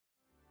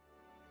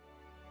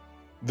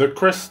The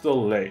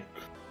Crystal Lake.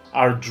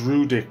 Our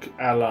Druidic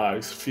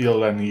allies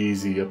feel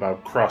uneasy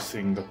about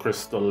crossing the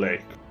Crystal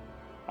Lake.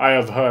 I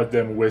have heard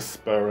them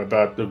whisper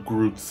about the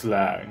Groot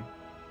slang,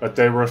 but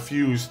they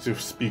refuse to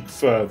speak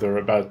further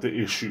about the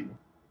issue.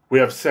 We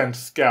have sent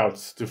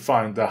scouts to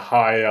find the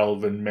High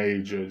Elven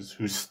mages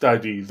who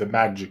study the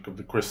magic of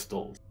the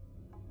crystals.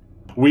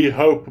 We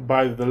hope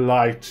by the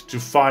light to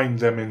find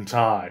them in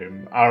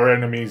time. Our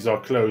enemies are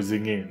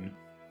closing in.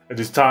 It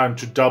is time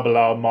to double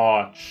our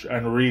march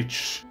and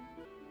reach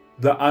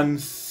the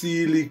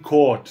Unseelie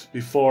Court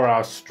before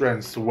our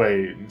strength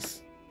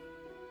wanes.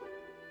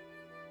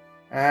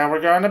 And we're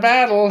going to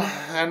battle,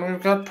 and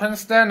we've got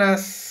Prince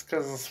Dennis,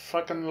 because I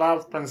fucking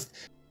love I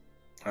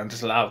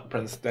just love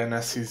Prince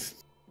Dennis.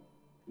 He's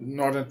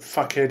not a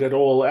fuckhead at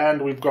all,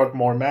 and we've got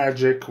more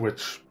magic,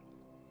 which...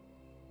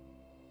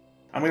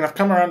 I mean, I've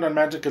come around on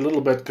magic a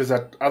little bit, because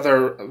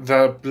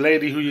the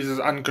lady who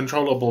uses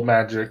uncontrollable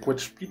magic,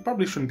 which you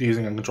probably shouldn't be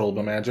using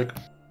uncontrollable magic,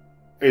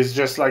 is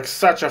just like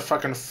such a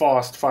fucking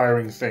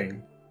fast-firing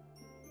thing.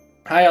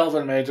 High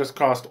Elven mages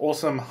cast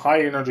awesome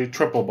high-energy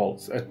triple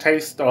bolts, a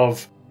taste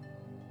of...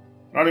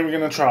 Not even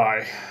gonna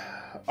try.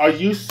 Are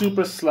you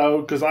super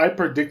slow? Because I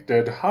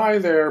predicted... Hi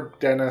there,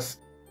 Dennis.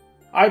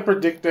 I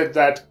predicted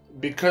that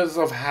because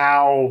of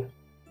how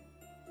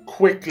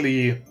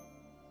quickly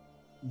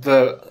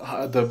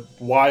the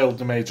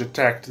wild mage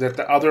attacked, that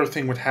the other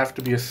thing would have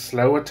to be a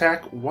slow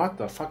attack. What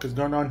the fuck is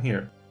going on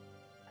here?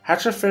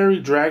 Hatch a fairy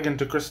dragon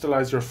to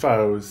crystallize your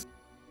foes.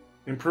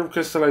 Improve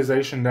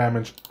crystallization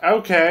damage.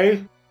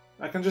 Okay,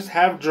 I can just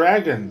have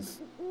dragons.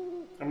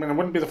 I mean, it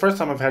wouldn't be the first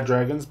time I've had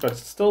dragons, but it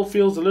still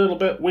feels a little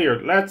bit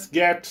weird. Let's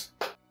get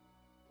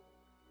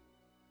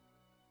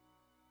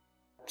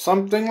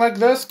something like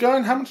this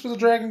going. How much does a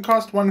dragon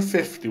cost?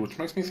 150, which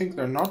makes me think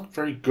they're not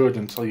very good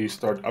until you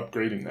start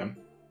upgrading them.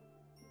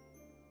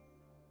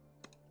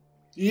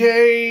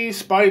 Yay,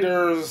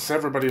 spiders!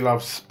 Everybody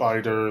loves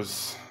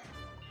spiders.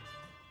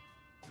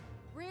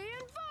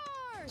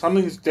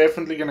 Something's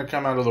definitely going to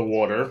come out of the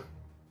water.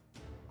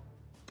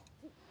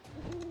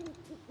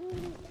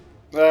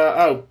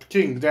 Oh,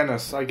 King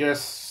Dennis, I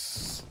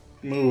guess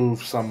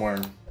move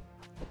somewhere.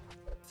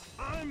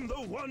 I'm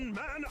the one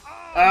man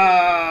army.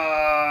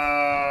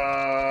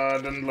 I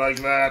didn't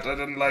like that. I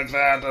didn't like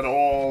that at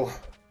all.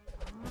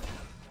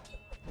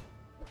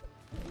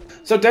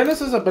 So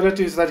Dennis's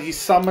ability is that he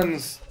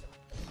summons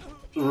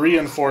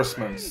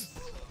reinforcements.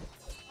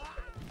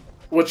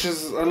 Which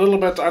is a little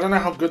bit... I don't know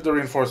how good the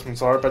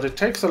reinforcements are, but it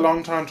takes a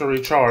long time to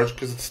recharge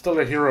because it's still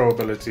a hero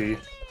ability.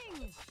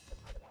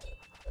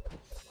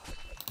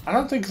 I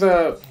don't think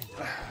I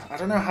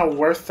don't know how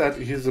worth that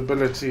his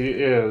ability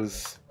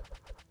is.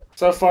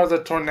 So far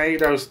the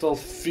tornado still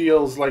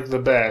feels like the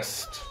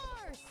best.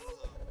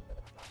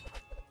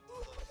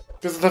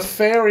 Because the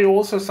fairy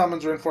also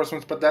summons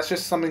reinforcements, but that's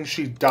just something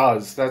she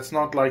does. That's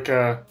not like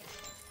a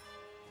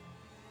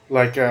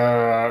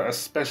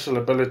special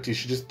ability.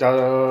 She just does...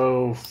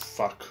 Oh,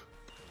 fuck.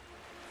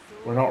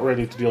 We're not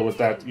ready to deal with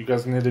that. You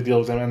guys need to deal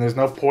with them. And there's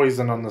no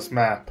poison on this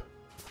map.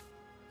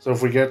 So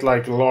if we get,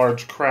 like,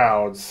 large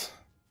crowds,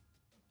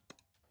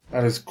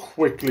 that is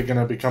quickly going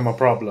to become a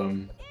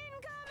problem.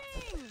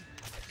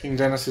 King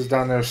Dennis is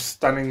down there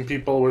stunning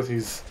people with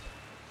his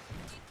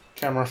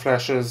camera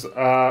flashes.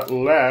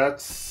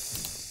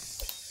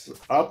 Let's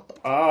up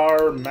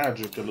our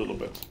magic a little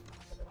bit.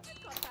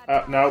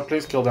 No,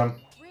 please kill them.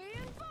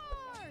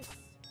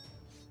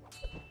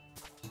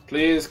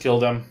 Please kill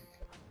them.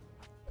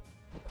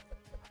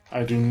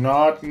 I do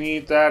not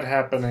need that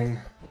happening.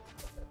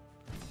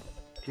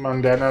 Come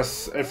on,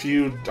 Dennis.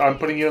 I'm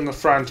putting you in the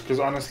front, because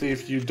honestly,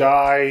 if you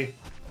die,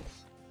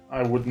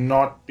 I would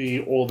not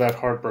be all that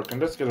heartbroken.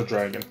 Let's get a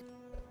dragon.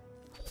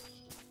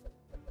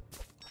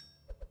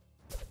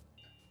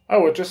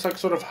 Oh, it just like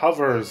sort of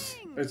hovers.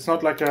 It's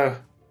not like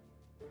a...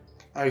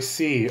 I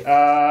see.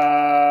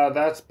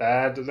 That's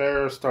bad.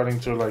 They're starting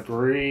to like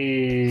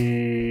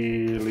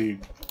really...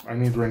 I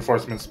need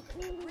reinforcements.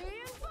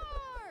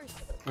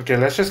 Okay,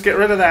 let's just get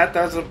rid of that.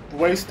 That's a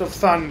waste of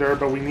thunder,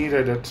 but we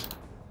needed it.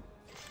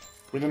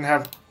 We didn't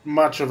have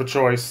much of a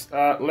choice.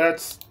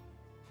 Let's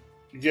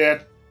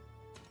get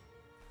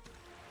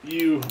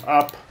you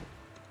up.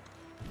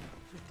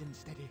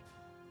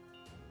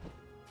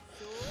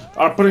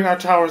 Putting our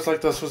towers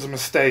like this was a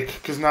mistake,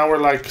 because now we're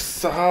like,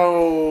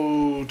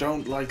 so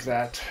don't like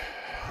that.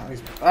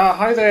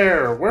 Hi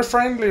there. We're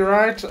friendly,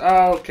 right?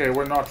 Okay,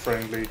 we're not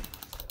friendly.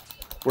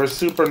 We're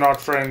super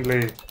not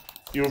friendly.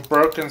 You've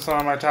broken some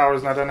of my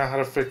towers and I don't know how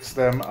to fix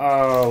them.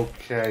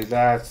 Okay,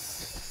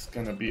 that's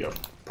gonna be a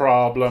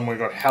problem. We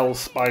got hell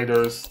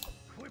spiders.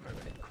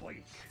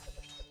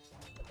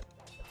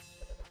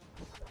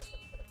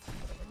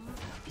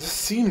 This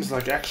seems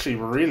like actually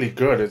really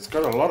good. It's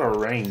got a lot of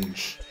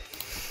range.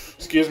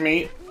 Excuse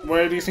me,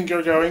 where do you think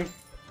you're going?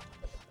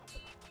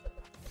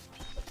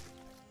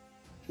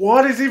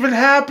 What is even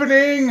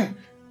happening?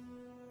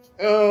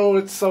 Oh,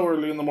 it's so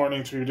early in the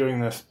morning to be doing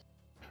this.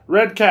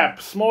 Red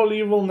Cap, small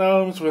evil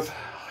gnomes with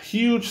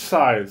huge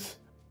size.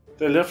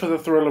 They live for the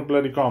thrill of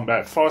bloody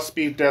combat. Fast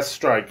speed, death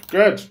strike.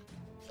 Good.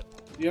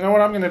 You know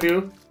what I'm gonna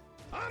do?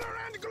 Honor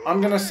and glory.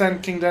 I'm gonna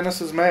send King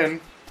Dennis's men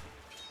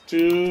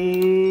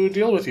to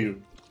deal with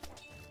you.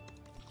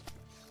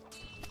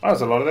 Oh,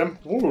 there's a lot of them.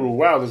 Ooh,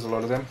 wow, there's a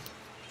lot of them.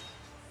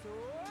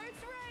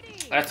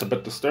 That's a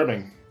bit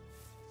disturbing.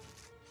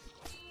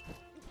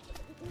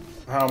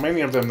 How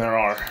many of them there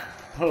are?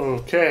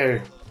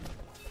 Okay.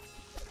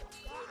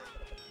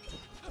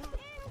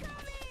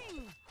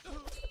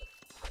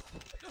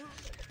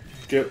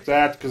 Get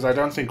that, because I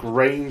don't think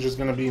range is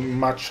going to be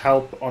much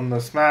help on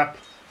this map.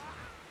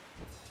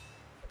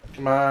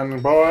 Come on,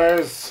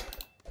 boys.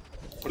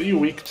 What are you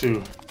weak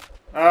to?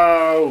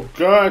 Oh,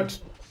 good.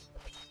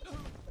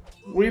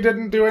 We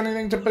didn't do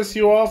anything to piss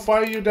you off.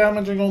 Why are you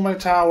damaging all my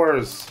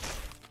towers?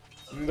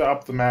 I need to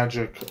up the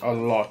magic a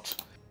lot.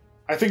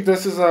 I think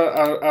this is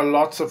a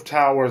lots of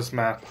towers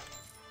map.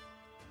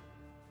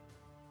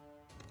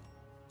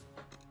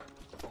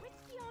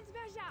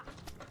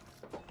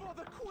 For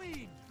the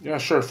queen. Yeah,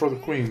 sure, for the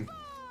queen.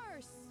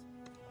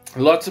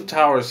 Lots of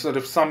towers so that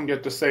if some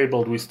get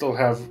disabled, we still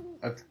have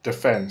a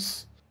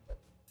defense.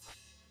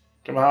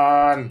 Come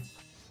on.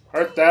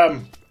 Hurt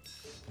them.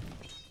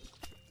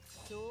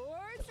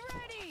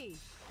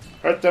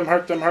 Hurt them,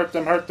 hurt them, hurt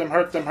them, hurt them,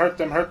 hurt them, hurt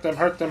them, hurt them,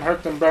 hurt them,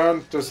 hurt them.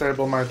 Don't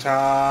disable my tower.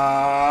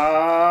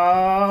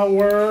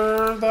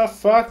 The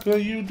fuck are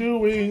you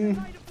doing?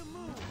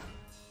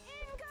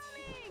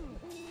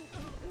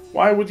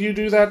 Why would you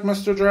do that,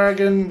 Mr.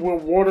 Dragon?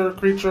 Water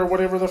creature,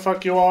 whatever the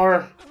fuck you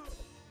are.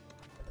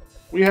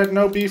 We had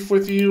no beef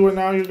with you, and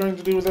now you're going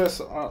to do this.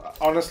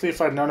 Honestly,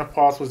 if I'd known a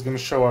path was going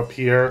to show up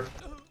here,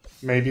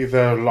 maybe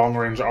the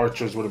long-range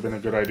archers would have been a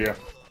good idea.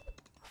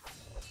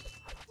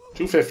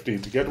 250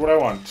 to get what I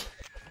want.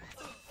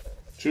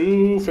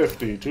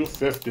 250,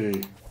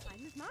 250.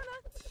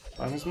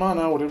 Time is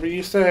mana, whatever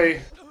you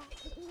say.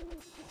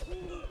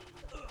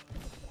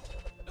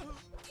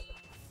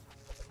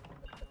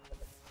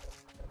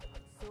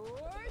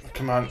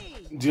 Come on,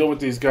 deal with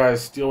these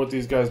guys, deal with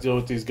these guys, deal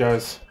with these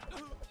guys.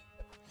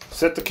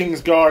 Set the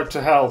King's Guard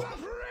to help.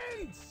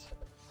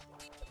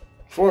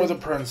 For the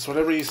prince,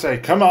 whatever you say.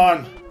 Come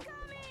on!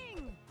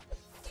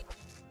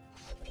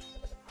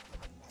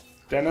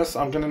 Dennis,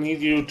 I'm gonna need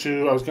you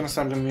to... I was gonna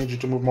say I'm gonna need you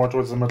to move more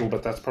towards the middle,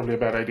 but that's probably a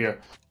bad idea.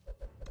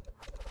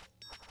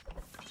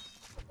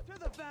 To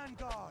the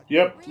vanguard.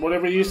 Yep,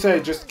 whatever you say,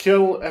 just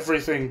kill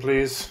everything,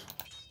 please.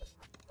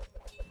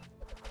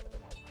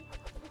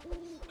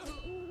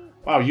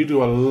 Wow, you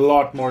do a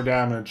lot more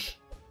damage.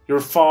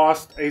 You're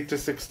fast, 8 to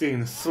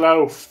 16.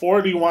 Slow,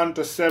 41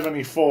 to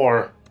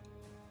 74.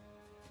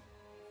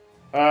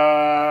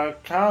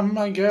 Come,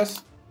 I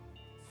guess.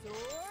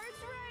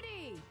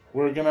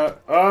 We're gonna...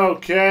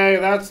 Okay,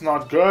 that's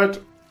not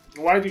good.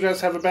 Why do you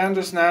guys have a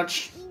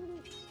Bandersnatch?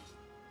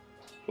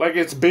 Like,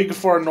 it's big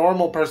for a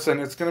normal person.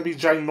 It's gonna be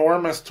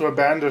ginormous to a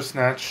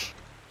Bandersnatch.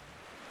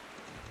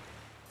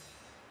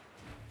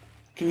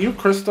 Can you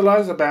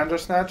crystallize a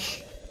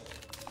Bandersnatch?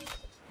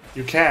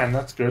 You can,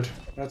 that's good.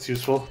 That's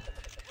useful.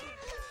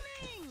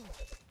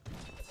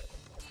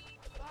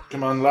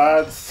 Come on,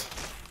 lads.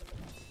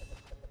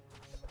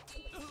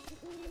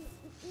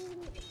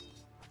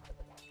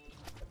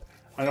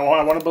 I know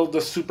I want to build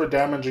this super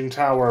damaging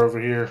tower over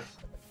here.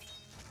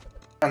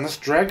 And this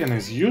dragon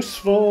is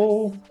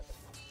useful.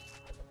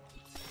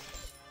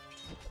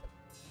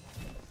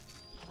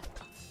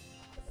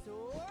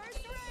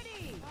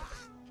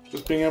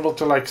 Just being able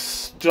to like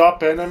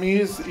stop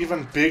enemies,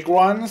 even big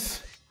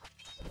ones,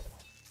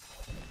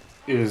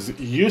 is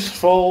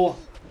useful.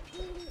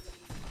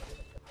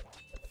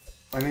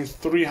 I need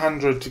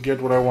 300 to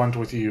get what I want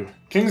with you.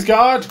 King's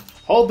Guard,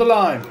 hold the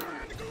line.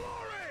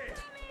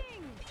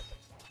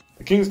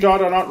 The King's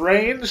Guard are not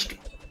ranged,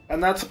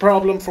 and that's a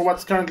problem for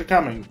what's currently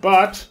coming,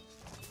 but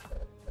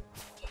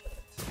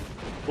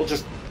we'll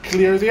just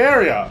clear the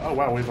area. Oh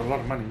wow, we have a lot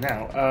of money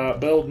now.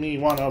 Build me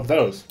one of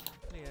those.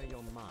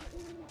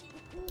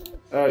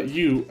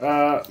 You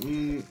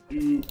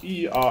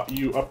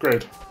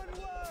upgrade.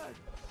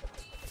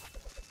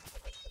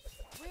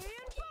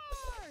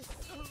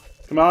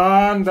 Come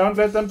on, don't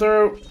let them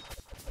through.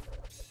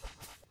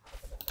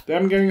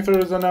 Them getting through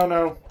is a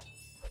no-no.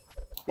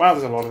 Wow,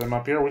 there's a lot of them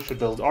up here. We should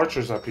build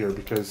archers up here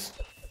because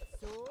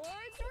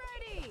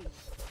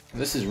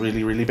this is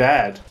really, really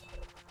bad.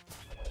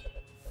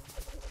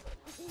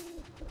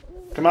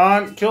 Come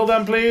on, kill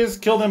them please,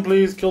 kill them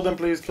please, kill them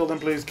please, kill them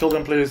please, kill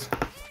them please.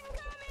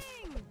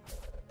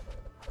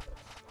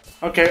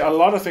 Okay, a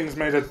lot of things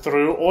made it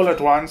through all at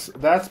once.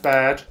 That's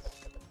bad.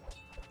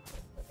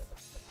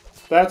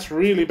 That's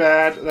really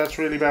bad. That's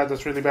really bad.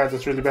 That's really bad.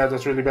 That's really bad.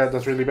 That's really bad. That's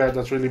really bad.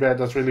 That's really bad.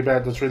 That's really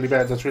bad. That's really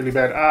bad. That's really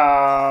bad.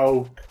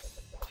 Ow.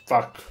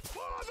 Fuck.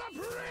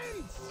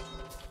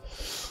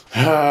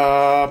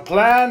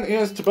 Plan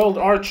is to build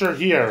archer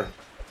here.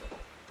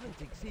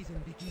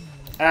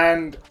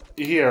 And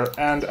here.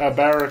 And a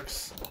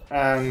barracks.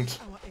 And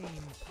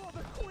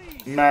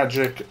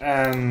magic.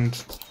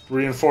 And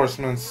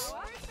reinforcements.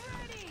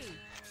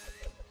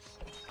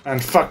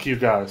 And fuck you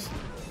guys.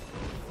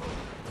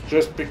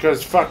 Just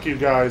because fuck you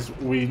guys,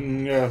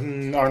 we are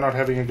not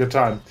having a good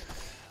time.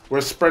 We're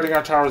spreading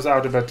our towers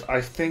out a bit.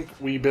 I think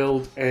we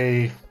build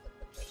a...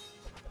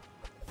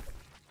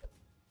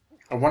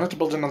 I wanted to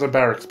build another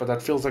barracks, but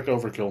that feels like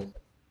overkill.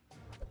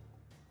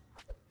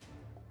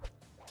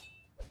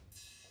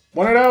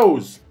 One of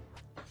those!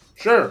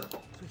 Sure.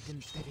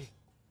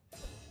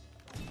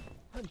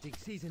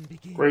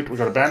 Great, we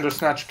got a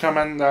Bandersnatch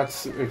coming.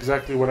 That's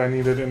exactly what I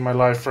needed in my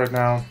life right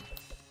now.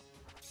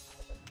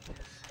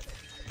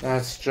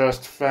 That's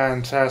just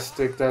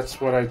fantastic.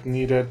 That's what I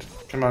needed.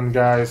 Come on,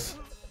 guys.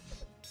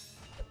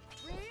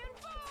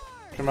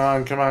 Come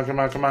on, come on, come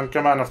on, come on,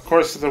 come on. Of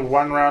course, the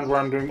one round where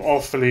I'm doing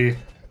awfully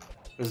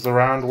is the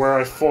round where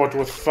I fought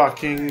with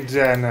fucking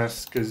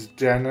Dennis, because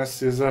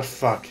Dennis is a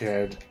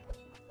fuckhead.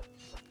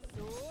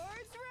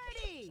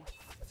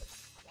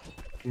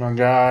 Come on,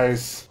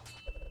 guys.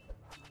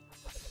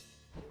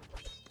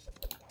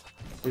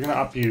 We're gonna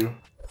up you.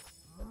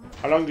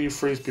 How long do you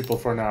freeze people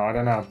for now? I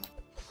don't know.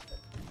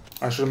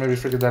 I should have maybe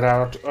figured that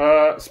out.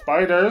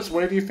 Spiders,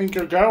 where do you think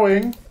you're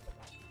going?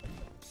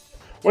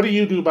 What do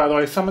you do, by the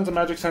way? Summons a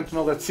magic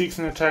sentinel that seeks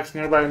and attacks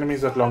nearby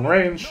enemies at long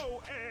range.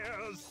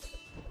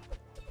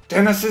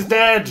 Dennis is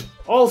dead!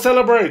 All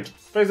celebrate!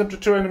 Phase up to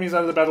 2 enemies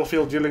out of the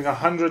battlefield, dealing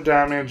 100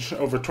 damage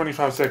over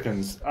 25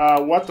 seconds.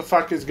 What the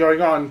fuck is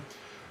going on?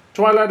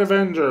 Twilight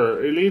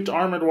Avenger. Elite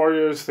armored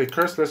warriors. They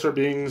curse lesser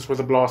beings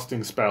with a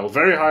blasting spell.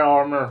 Very high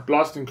armor,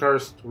 blasting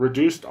cursed,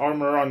 reduced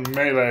armor on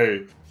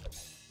melee.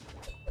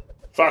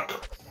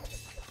 Fuck.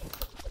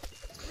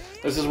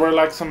 This is where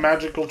like some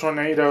magical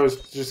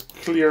tornadoes to just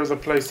clear the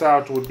place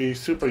out would be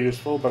super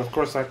useful, but of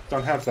course I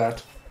don't have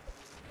that.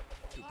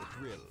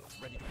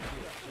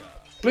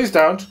 Please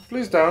don't.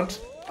 Please don't.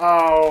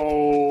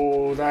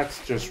 Oh,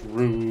 that's just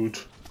rude.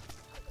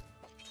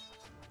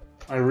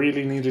 I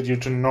really needed you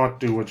to not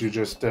do what you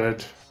just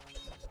did.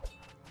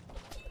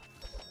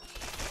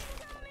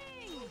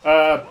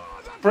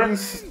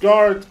 Prince,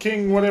 guard,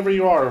 king, whatever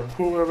you are,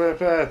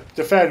 whoever,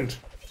 defend.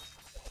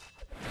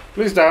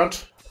 Please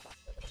don't.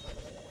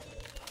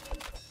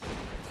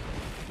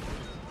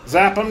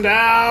 Zap him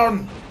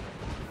down!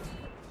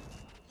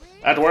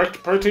 That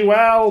worked pretty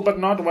well, but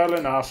not well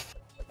enough.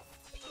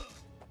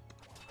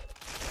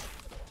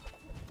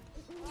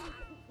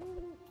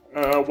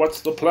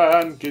 What's the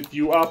plan? Get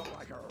you up.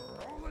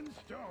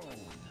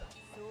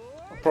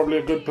 Probably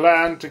a good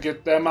plan to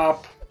get them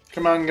up.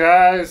 Come on,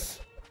 guys.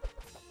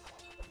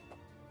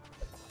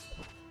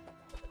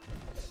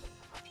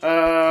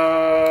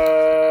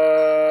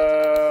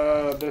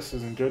 This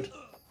isn't good.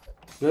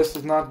 This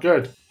is not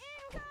good.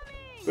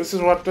 This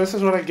is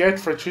what I get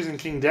for choosing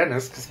King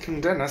Dennis, because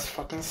King Dennis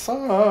fucking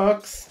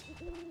sucks.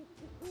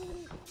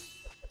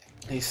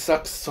 He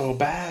sucks so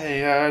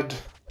bad.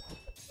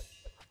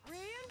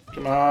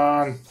 Come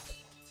on.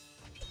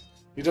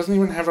 He doesn't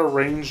even have a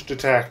ranged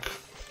attack.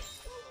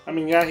 I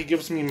mean, yeah, he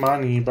gives me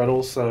money, but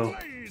also...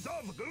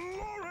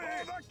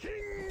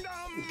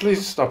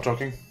 Please stop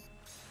talking.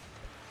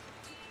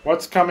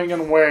 What's coming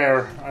and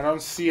where? I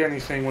don't see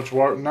anything which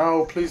war...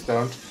 No, please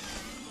don't.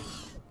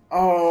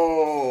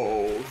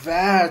 Oh,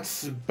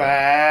 that's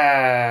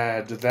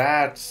bad.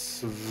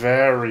 That's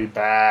very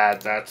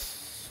bad.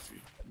 That's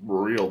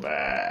real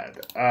bad.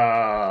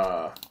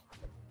 By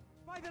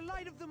the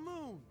light of the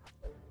moon.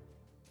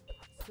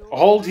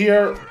 Hold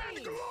here.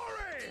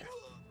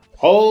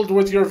 Hold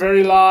with your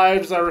very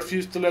lives. I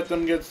refuse to let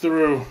them get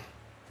through.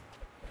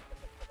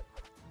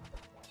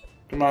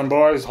 Come on,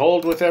 boys.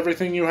 Hold with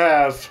everything you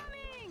have.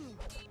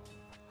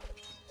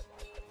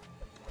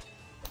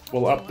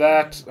 We'll up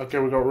that. Okay,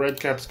 we got red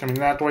caps coming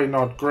that way.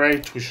 Not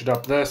great. We should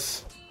up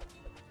this.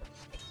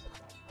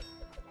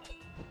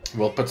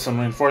 We'll put some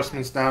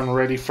reinforcements down,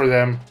 ready for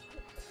them.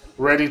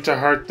 Ready to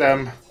hurt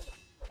them.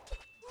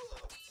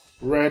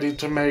 Ready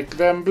to make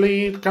them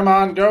bleed. Come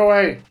on, go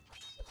away.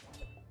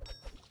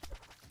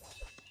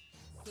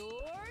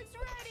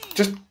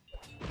 Just...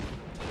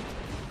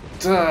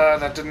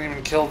 that didn't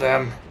even kill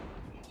them.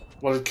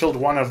 Well, it killed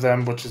one of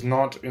them, which is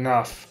not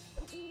enough.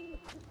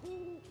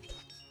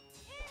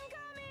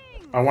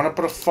 I want to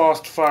put a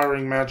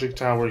fast-firing magic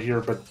tower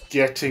here, but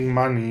getting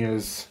money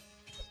is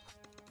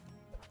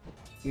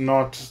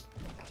not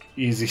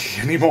easy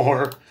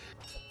anymore.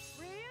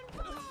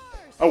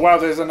 Oh wow,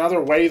 there's another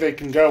way they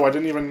can go. I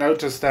didn't even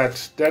notice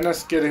that.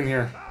 Dennis, get in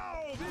here.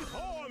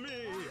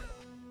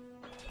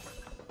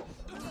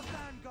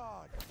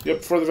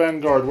 Yep, for the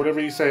Vanguard. Whatever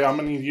you say, I'm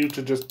gonna need you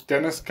to just...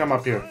 Dennis, come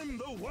up here.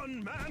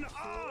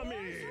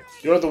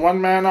 You're the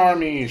one-man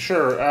army.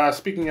 Sure.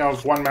 Speaking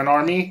of one-man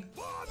army...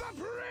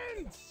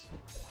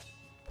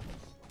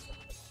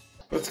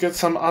 Let's get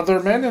some other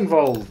men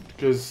involved,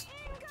 because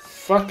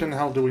fucking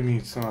hell do we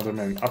need some other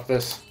men. Up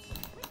this.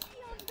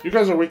 You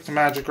guys are weak to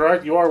magic,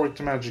 right? You are weak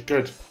to magic,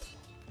 good.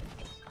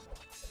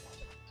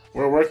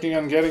 We're working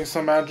on getting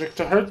some magic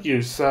to hurt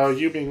you, so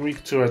you being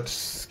weak to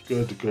it,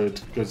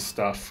 good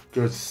stuff,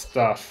 good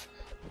stuff.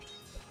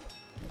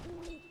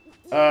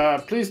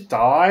 Please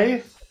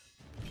die.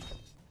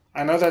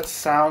 I know that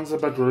sounds a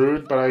bit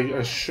rude, but I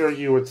assure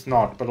you it's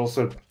not, but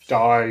also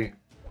die.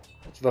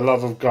 For the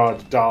love of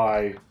God,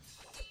 die.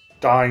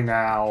 Die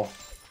now.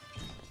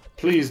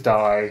 Please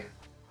die.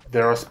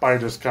 there are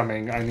spiders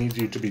coming. I need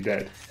you to be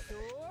dead.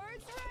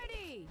 Swords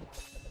ready.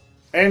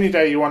 Any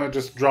day you want to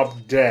just drop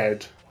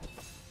dead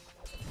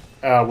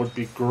would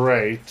be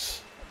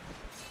great.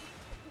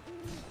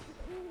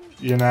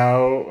 You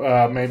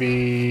know,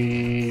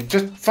 maybe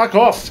just fuck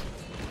off.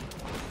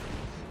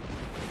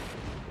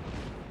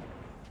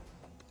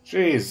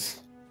 Jeez.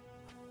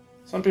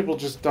 Some people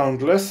just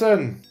don't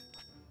listen.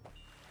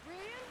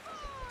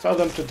 Tell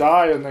them to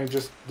die and they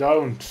just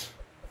don't.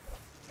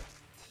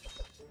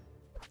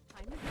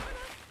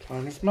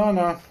 Time is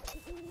mana.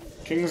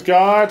 King's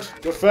Guard,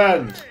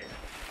 defend. Swords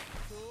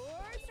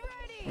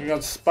ready. We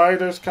got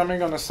spiders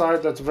coming on a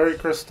side that's very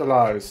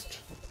crystallized.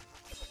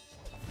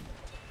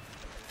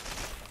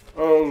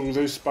 Oh,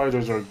 these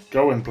spiders are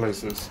going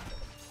places.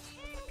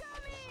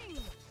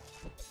 Incoming.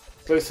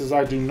 Places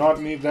I do not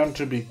need them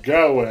to be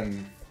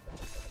going.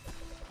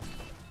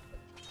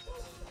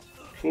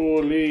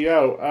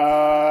 Coolio.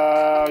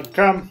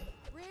 Come.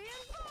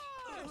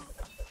 Reinforce.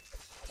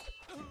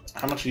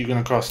 How much are you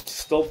gonna cost?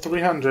 Still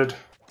 300.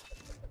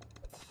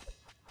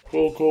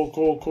 Cool, cool,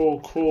 cool,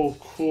 cool, cool,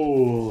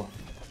 cool.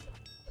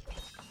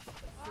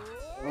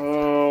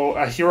 Oh,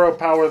 a hero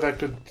power that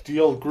could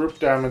deal group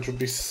damage would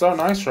be so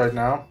nice right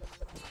now.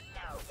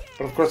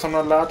 But of course I'm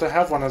not allowed to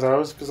have one of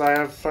those because I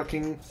have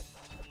fucking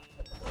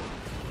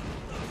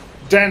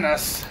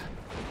Dennis.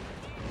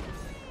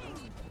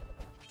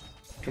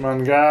 Come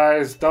on,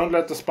 guys, don't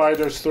let the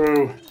spiders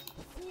through.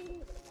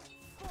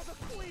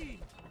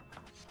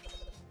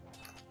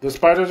 The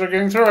spiders are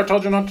getting through. I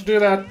told you not to do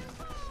that.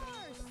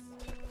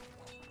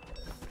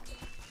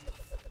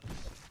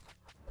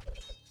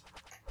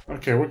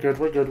 Okay, we're good,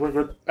 we're good, we're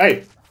good.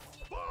 Hey!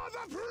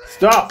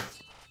 Stop!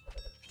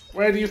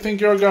 Where do you think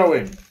you're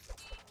going?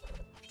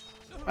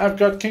 I've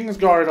got King's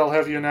Guard, I'll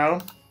have you know.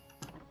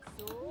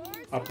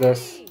 Up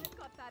this.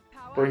 Got that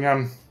power. Bring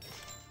him.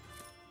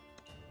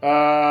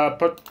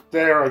 Put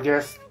there, I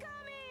guess.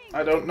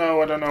 I don't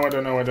know, I don't know, I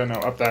don't know, I don't know.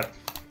 Up that.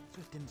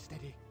 Swift and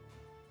steady.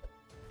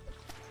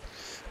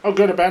 Oh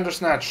good, a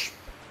Bandersnatch.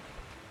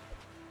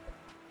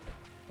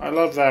 I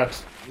love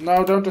that.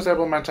 No, don't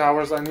disable my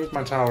towers, I need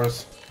my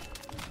towers.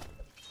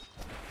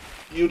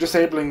 You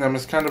disabling them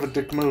is kind of a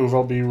dick move,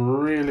 I'll be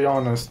really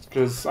honest,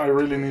 because I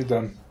really need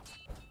them.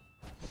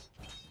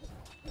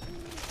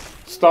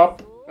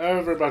 Stop.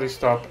 Everybody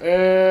stop.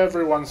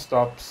 Everyone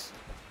stops.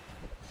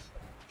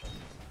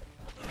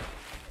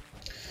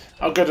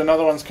 Oh good,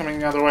 another one's coming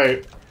the other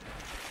way.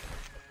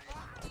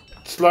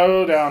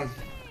 Slow down.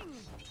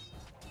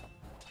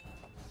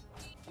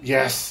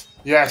 Yes,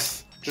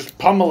 yes. Just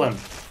pummel him.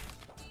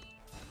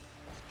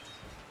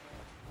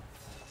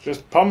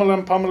 Just pummel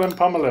him, pummel him,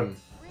 pummel him.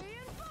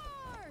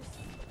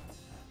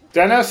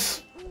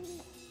 Dennis!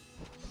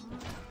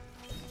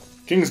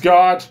 King's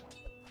Guard!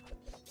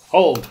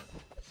 Hold!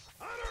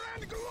 Honor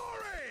and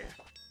glory!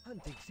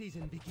 Hunting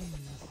season begins.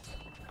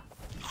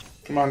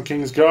 Come on,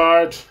 King's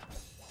Guard.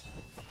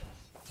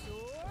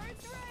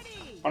 Swords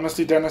ready.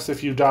 Honestly, Dennis,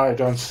 if you die, I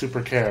don't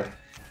super care.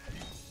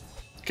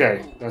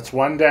 Okay, that's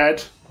one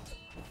dead.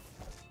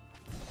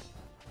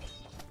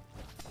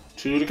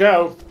 2 to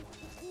go.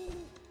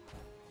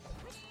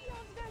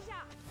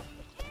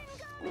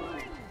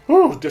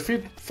 Whew,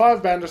 defeat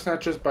 5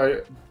 Bandersnatchers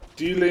by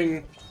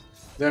dealing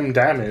them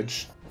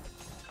damage.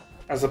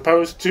 As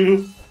opposed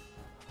to...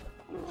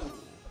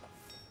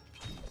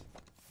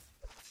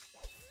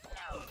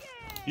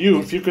 You,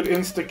 if you could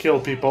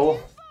insta-kill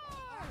people.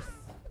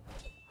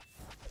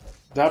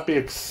 That'd be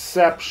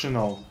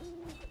exceptional.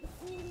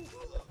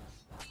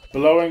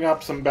 Blowing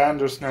up some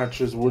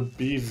Bandersnatchers would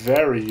be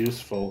very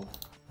useful.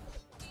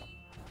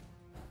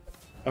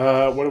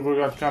 What have we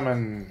got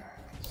coming?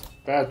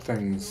 Bad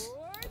things. Swords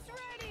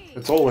ready.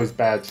 It's always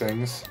bad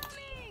things.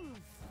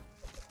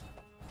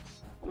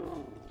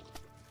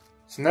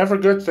 It's never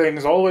good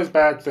things, always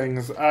bad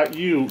things.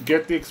 You,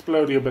 get the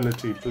explodey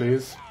ability,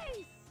 please.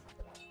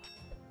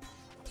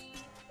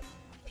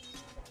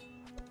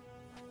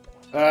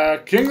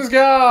 King's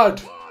Guard!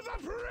 For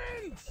the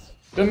prince!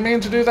 Didn't mean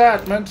to do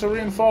that, meant to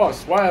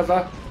reinforce,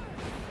 whatever.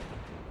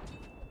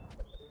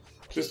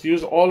 Just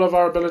use all of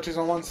our abilities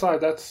on one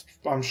side, that's,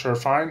 I'm sure,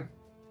 fine.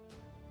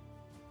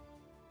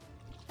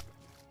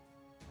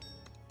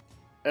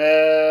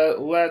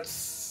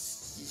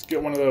 Let's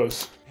get one of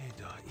those.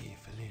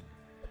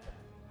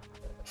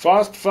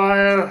 Fast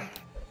fire!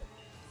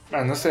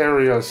 Man, this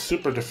area is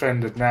super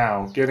defended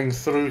now. Getting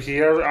through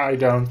here, I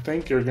don't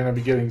think you're gonna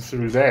be getting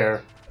through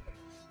there.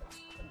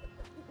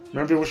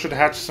 Maybe we should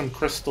hatch some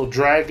crystal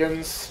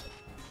dragons.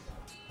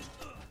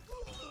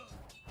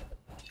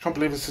 Can't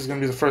believe this is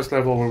gonna be the first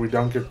level where we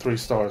don't get 3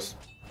 stars.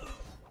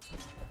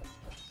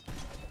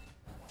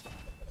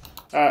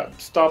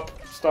 Stop,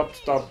 stop,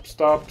 stop,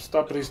 stop,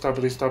 stoppity,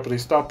 stoppity, stoppity,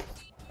 stop.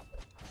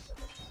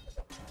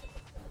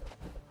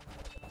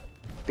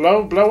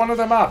 Blow one of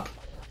them up,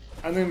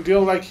 and then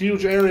deal like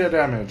huge area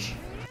damage.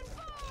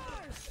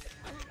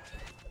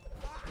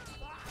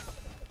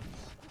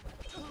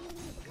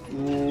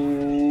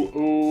 Ooh,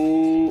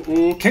 ooh,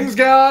 ooh, King's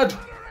Guard!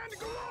 Honor and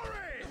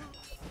glory!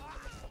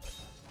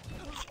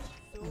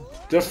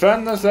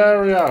 Defend this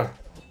area!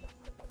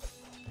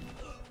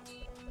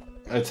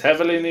 It's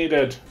heavily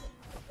needed.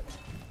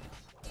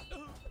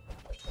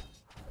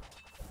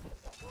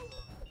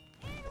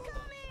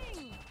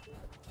 Incoming!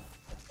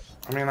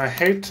 I mean, I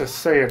hate to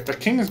say it, the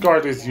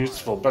Kingsguard is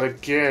useful, but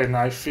again,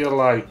 I feel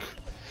like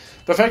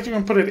the fact you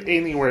can put it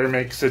anywhere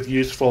makes it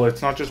useful.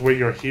 It's not just where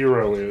your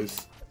hero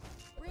is.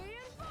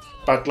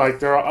 Reinforce! But, like,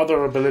 there are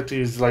other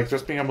abilities, like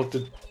just being able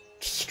to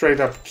straight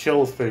up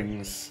kill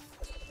things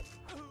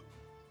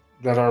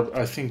that are,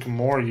 I think,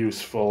 more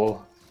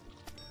useful.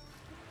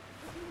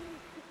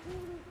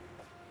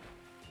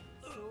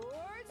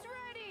 Swords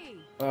ready!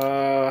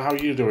 How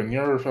you doing?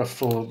 You're a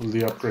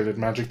fully upgraded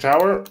magic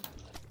tower.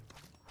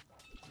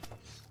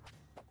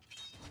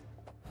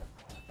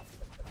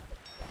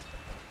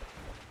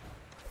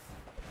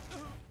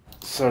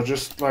 So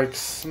just, like,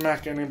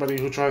 smack anybody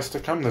who tries to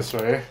come this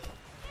way.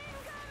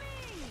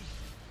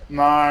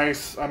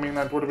 Nice. I mean,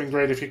 that would have been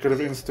great if you could have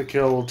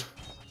insta-killed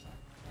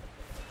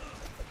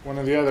one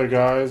of the other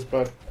guys,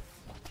 but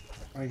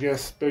I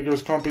guess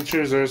beggars can't be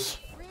choosers.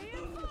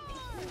 Reinforce!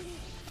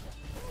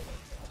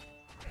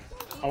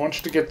 I want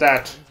you to get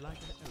that. Like an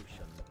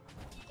ocean.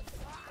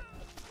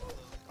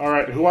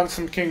 Alright, who wants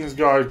some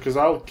Kingsguard? Because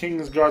I'll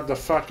Kingsguard the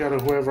fuck out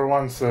of whoever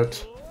wants it.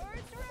 Swords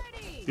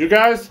ready! You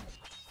guys?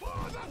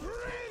 For the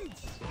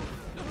prince!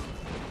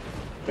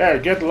 There,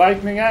 get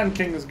Lightning and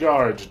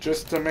Kingsguard,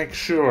 just to make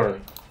sure.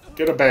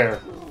 Get a bear.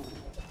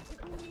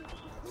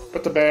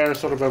 Put the bear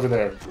sort of over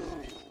there.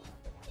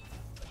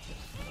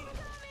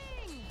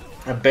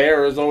 A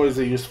bear is always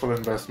a useful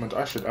investment.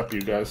 I should up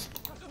you guys,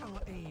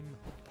 Our aim.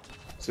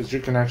 so that you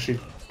can actually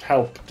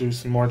help do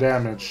some more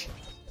damage.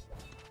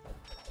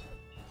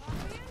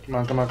 Come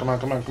on, come on, come on,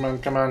 come on, come on,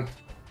 come on.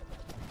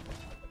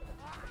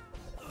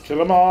 Kill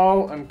them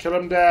all and kill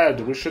them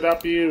dead. We should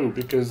up you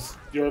because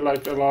you're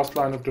like a last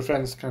line of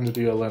defense kind of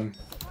deal, and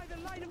By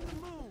the light of the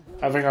moon.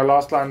 having a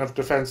last line of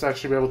defense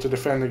actually be able to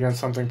defend against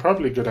something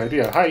probably a good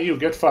idea. Hi, you,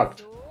 get fucked.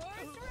 Swords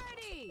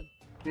ready!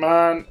 Come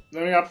on,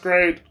 let me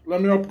upgrade.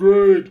 Let me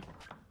upgrade.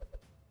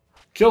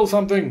 Kill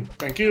something.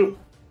 Thank you.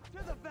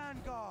 To the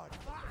vanguard.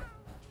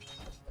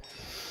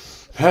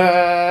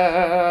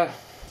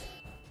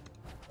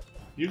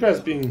 You guys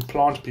being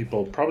plant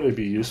people probably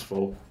be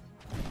useful.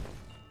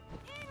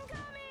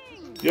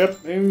 Incoming!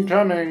 Yep,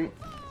 incoming.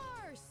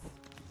 Force!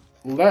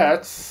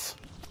 Let's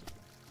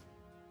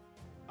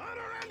Honor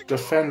and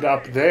defend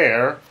up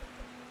there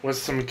with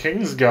some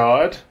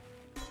Kingsguard.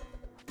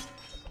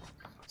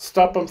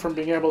 Stop them from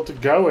being able to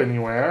go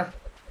anywhere.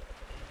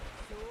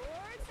 Swords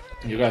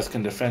ready! You guys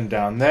can defend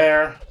down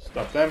there.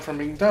 Stop them from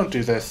being... Don't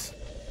do this.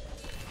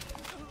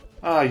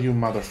 Ah, you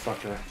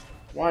motherfucker.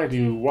 Why do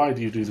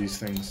you do these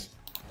things?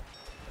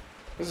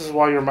 This is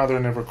why your mother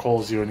never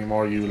calls you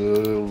anymore, you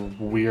little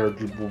weird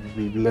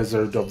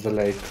lizard of the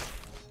lake.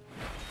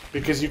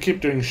 Because you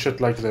keep doing shit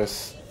like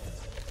this.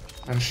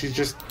 And she's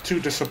just too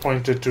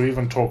disappointed to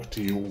even talk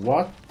to you.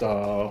 What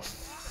the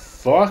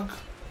fuck?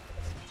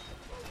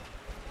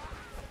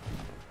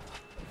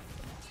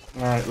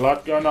 Alright,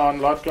 lot going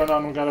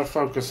on we gotta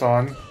focus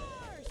on.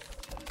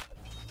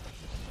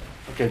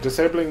 Okay,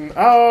 disabling...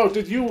 Oh,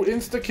 did you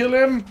insta-kill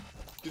him?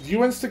 Did you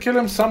insta-kill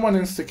him? Someone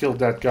insta-killed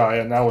that guy,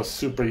 and that was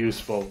super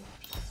useful.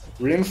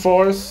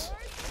 Reinforce.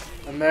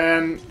 And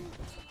then,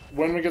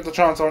 when we get the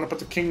chance, I want to put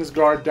the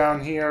Kingsguard down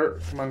here.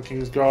 Come on,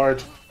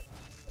 Kingsguard.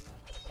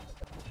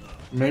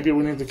 Maybe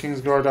we need the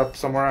Kingsguard up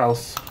somewhere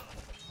else.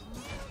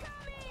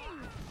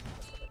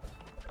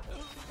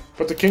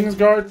 Put the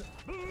Kingsguard...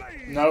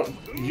 No,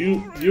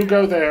 you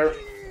go there.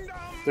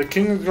 The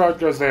Kingsguard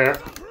goes there.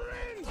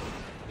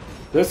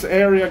 This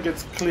area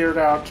gets cleared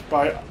out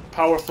by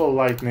powerful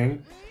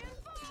lightning.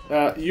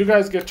 You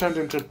guys get turned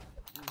into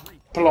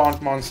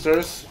plant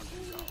monsters.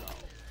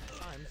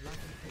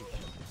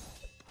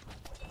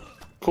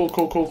 Cool,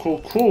 cool, cool,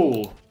 cool,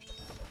 cool.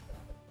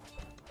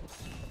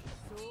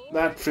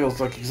 That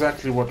feels like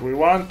exactly what we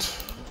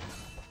want.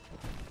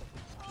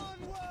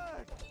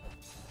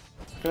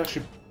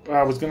 Actually,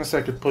 I was gonna say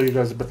I could pull you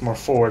guys a bit more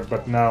forward,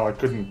 but now I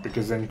couldn't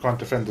because then you can't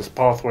defend this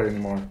pathway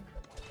anymore.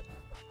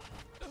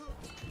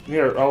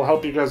 Here, I'll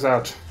help you guys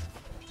out.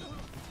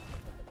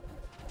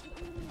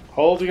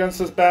 Hold against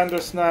this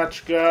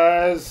Bandersnatch,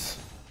 guys.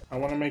 I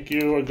want to make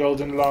you a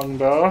golden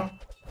longbow.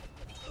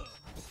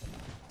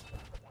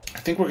 I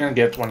think we're gonna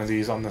get one of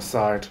these on the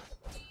side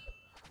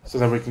so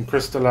that we can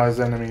crystallize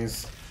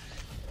enemies.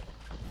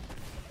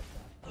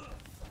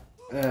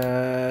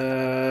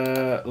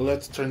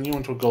 Let's turn you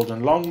into a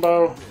golden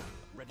longbow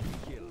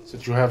so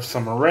that you have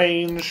some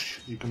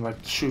range. You can like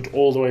shoot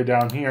all the way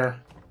down here.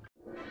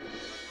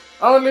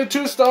 Only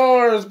 2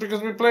 stars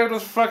because we played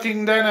with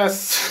fucking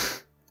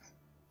Dennis.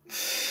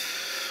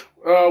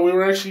 We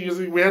were actually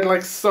using... We had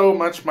like so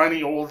much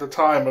money all the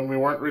time and we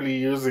weren't really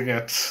using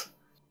it.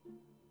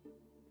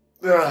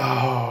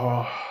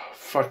 Oh,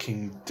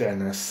 fucking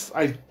Dennis.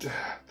 I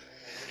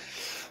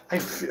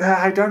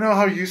don't know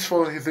how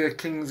useful the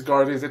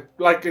Kingsguard is. It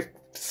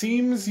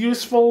seems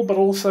useful, but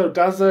also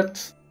does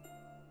it?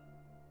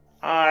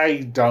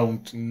 I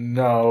don't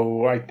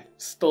know. I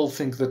still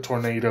think the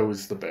tornado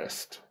is the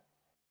best.